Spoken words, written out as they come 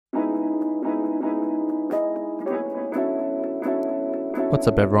What's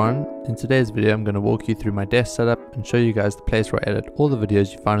up everyone? In today's video I'm going to walk you through my desk setup and show you guys the place where I edit all the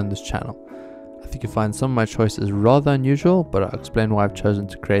videos you find on this channel. I think you'll find some of my choices rather unusual, but I'll explain why I've chosen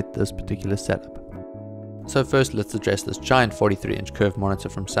to create this particular setup. So first let's address this giant 43-inch curved monitor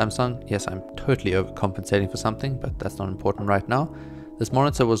from Samsung. Yes, I'm totally overcompensating for something, but that's not important right now. This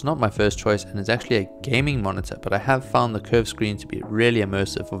monitor was not my first choice and is actually a gaming monitor, but I have found the curved screen to be really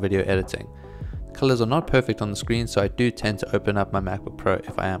immersive for video editing. Colors are not perfect on the screen, so I do tend to open up my MacBook Pro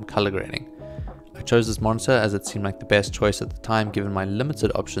if I am color grading. I chose this monitor as it seemed like the best choice at the time given my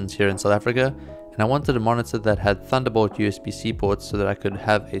limited options here in South Africa, and I wanted a monitor that had Thunderbolt USB-C ports so that I could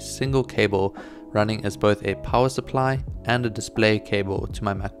have a single cable running as both a power supply and a display cable to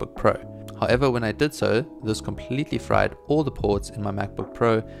my MacBook Pro. However, when I did so, this completely fried all the ports in my MacBook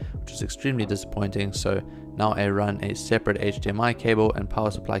Pro, which was extremely disappointing, so now I run a separate HDMI cable and power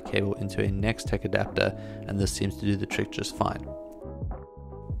supply cable into a Nextech adapter, and this seems to do the trick just fine.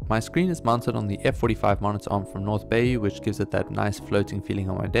 My screen is mounted on the F45 monitor arm from North Bayou, which gives it that nice floating feeling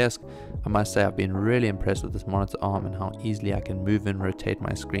on my desk. I must say I've been really impressed with this monitor arm and how easily I can move and rotate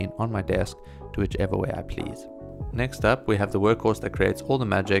my screen on my desk to whichever way I please. Next up, we have the workhorse that creates all the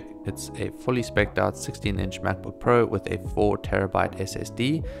magic. It's a fully spec'd out 16-inch MacBook Pro with a 4TB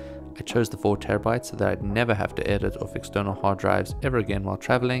SSD. I chose the 4TB so that I'd never have to edit off external hard drives ever again while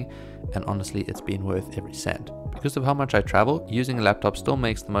traveling, and honestly it's been worth every cent. Because of how much I travel, using a laptop still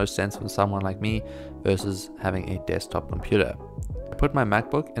makes the most sense for someone like me versus having a desktop computer. I put my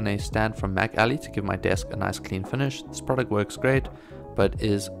MacBook in a stand from Mac Alley to give my desk a nice clean finish. This product works great, but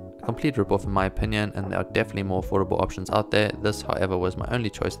is a complete ripoff in my opinion, and there are definitely more affordable options out there. This, however, was my only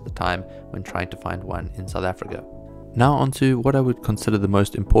choice at the time when trying to find one in South Africa. Now onto what I would consider the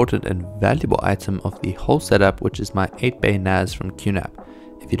most important and valuable item of the whole setup, which is my 8-bay NAS from QNAP.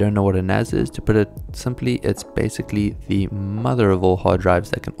 If you don't know what a NAS is, to put it simply, it's basically the mother of all hard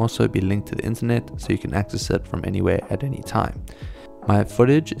drives that can also be linked to the internet, so you can access it from anywhere at any time. My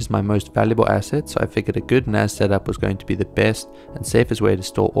footage is my most valuable asset, so I figured a good NAS setup was going to be the best and safest way to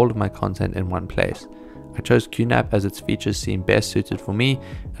store all of my content in one place. I chose QNAP as its features seemed best suited for me,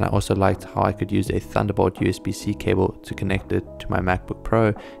 and I also liked how I could use a Thunderbolt USB-C cable to connect it to my MacBook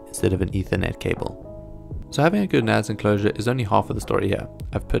Pro instead of an Ethernet cable. So having a good NAS enclosure is only half of the story here.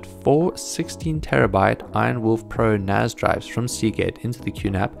 I've put 4 16TB Iron Wolf Pro NAS drives from Seagate into the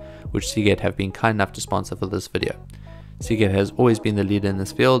QNAP, which Seagate have been kind enough to sponsor for this video. Seagate has always been the leader in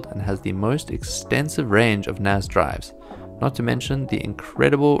this field and has the most extensive range of NAS drives. Not to mention the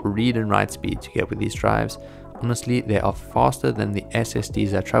incredible read and write speed you get with these drives. Honestly, they are faster than the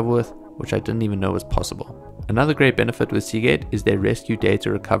SSDs I travel with, which I didn't even know was possible. Another great benefit with Seagate is their rescue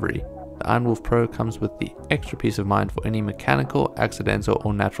data recovery. The Iron Wolf Pro comes with the extra peace of mind for any mechanical, accidental,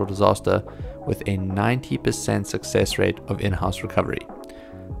 or natural disaster, with a 90% success rate of in-house recovery.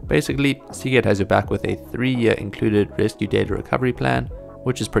 Basically, Seagate has your back with a 3-year included rescue data recovery plan,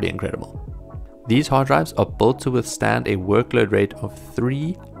 which is pretty incredible. These hard drives are built to withstand a workload rate of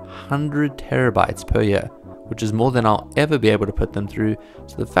 300 terabytes per year, which is more than I'll ever be able to put them through,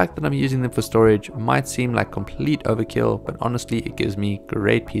 so the fact that I'm using them for storage might seem like complete overkill, but honestly it gives me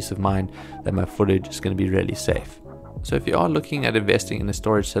great peace of mind that my footage is going to be really safe. So if you are looking at investing in a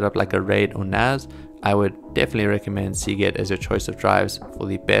storage setup like a RAID or NAS, I would definitely recommend Seagate as your choice of drives for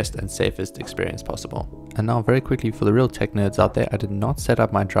the best and safest experience possible. And now very quickly for the real tech nerds out there, I did not set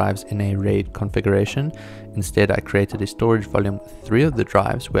up my drives in a RAID configuration. Instead, I created a storage volume with 3 of the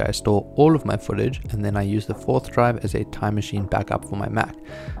drives where I store all of my footage, and then I use the 4th drive as a time machine backup for my Mac.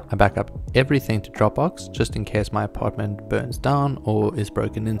 I back up everything to Dropbox just in case my apartment burns down or is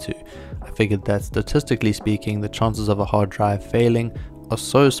broken into. I figured that statistically speaking, the chances of a hard drive failing are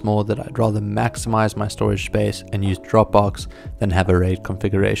so small that I'd rather maximize my storage space and use Dropbox than have a RAID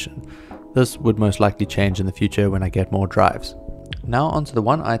configuration. This would most likely change in the future when I get more drives. Now onto the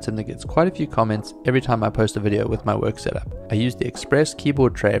one item that gets quite a few comments every time I post a video with my work setup. I use the Express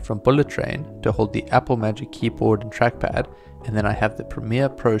keyboard tray from Bullet Train to hold the Apple Magic keyboard and trackpad, and then I have the Premiere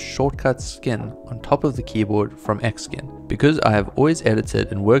Pro shortcut skin on top of the keyboard from Xskin. Because I have always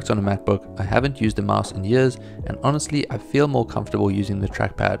edited and worked on a MacBook, I haven't used a mouse in years, and honestly I feel more comfortable using the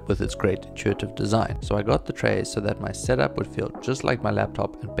trackpad with its great intuitive design. So I got the tray so that my setup would feel just like my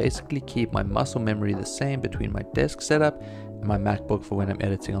laptop and basically keep my muscle memory the same between my desk setup and my MacBook for when I'm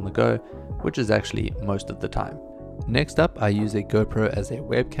editing on the go, which is actually most of the time. Next up, I use a GoPro as a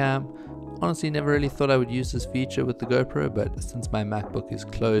webcam. Honestly, never really thought I would use this feature with the GoPro, but since my MacBook is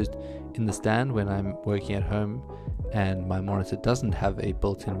closed in the stand when I'm working at home and my monitor doesn't have a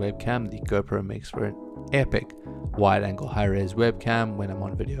built-in webcam, the GoPro makes for an epic wide-angle high-res webcam when I'm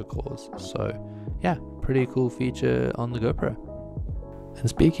on video calls. So yeah, pretty cool feature on the GoPro. And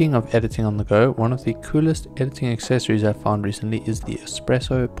speaking of editing on the go, one of the coolest editing accessories I've found recently is the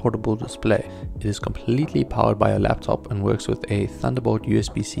Espresso portable display. It is completely powered by a laptop and works with a Thunderbolt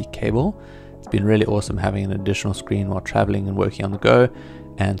USB-C cable. It's been really awesome having an additional screen while traveling and working on the go.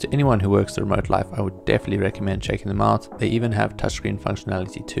 And to anyone who works the remote life, I would definitely recommend checking them out. They even have touchscreen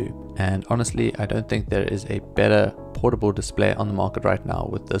functionality too. And honestly, I don't think there is a better portable display on the market right now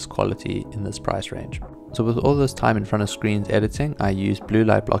with this quality in this price range. So with all this time in front of screens editing, I use blue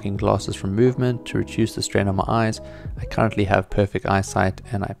light blocking glasses from movement to reduce the strain on my eyes. I currently have perfect eyesight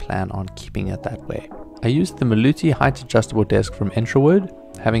and I plan on keeping it that way. I used the Maluti height adjustable desk from Entrawood.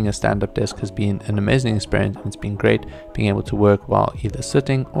 Having a stand-up desk has been an amazing experience, and it's been great being able to work while either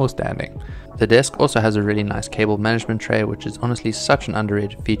sitting or standing. The desk also has a really nice cable management tray, which is honestly such an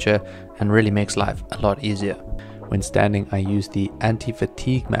underrated feature and really makes life a lot easier. When standing, I use the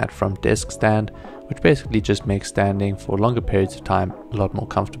anti-fatigue mat from Desk Stand, which basically just makes standing for longer periods of time a lot more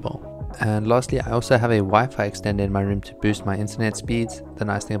comfortable. And lastly, I also have a Wi-Fi extender in my room to boost my internet speeds. The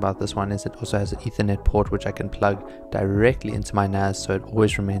nice thing about this one is it also has an Ethernet port which I can plug directly into my NAS, so it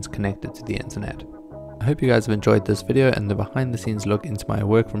always remains connected to the internet. I hope you guys have enjoyed this video and the behind the scenes look into my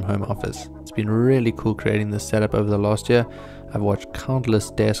work from home office. It's been really cool creating this setup over the last year. I've watched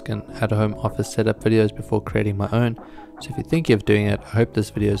countless desk and at home office setup videos before creating my own. So if you're thinking of doing it, I hope this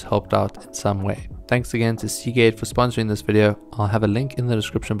video has helped out in some way. Thanks again to Seagate for sponsoring this video. I'll have a link in the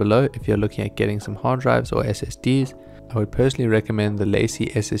description below if you're looking at getting some hard drives or SSDs. I would personally recommend the Lacy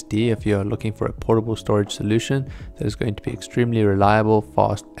SSD if you're looking for a portable storage solution that is going to be extremely reliable,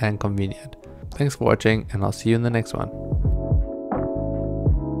 fast, and convenient. Thanks for watching, and I'll see you in the next one.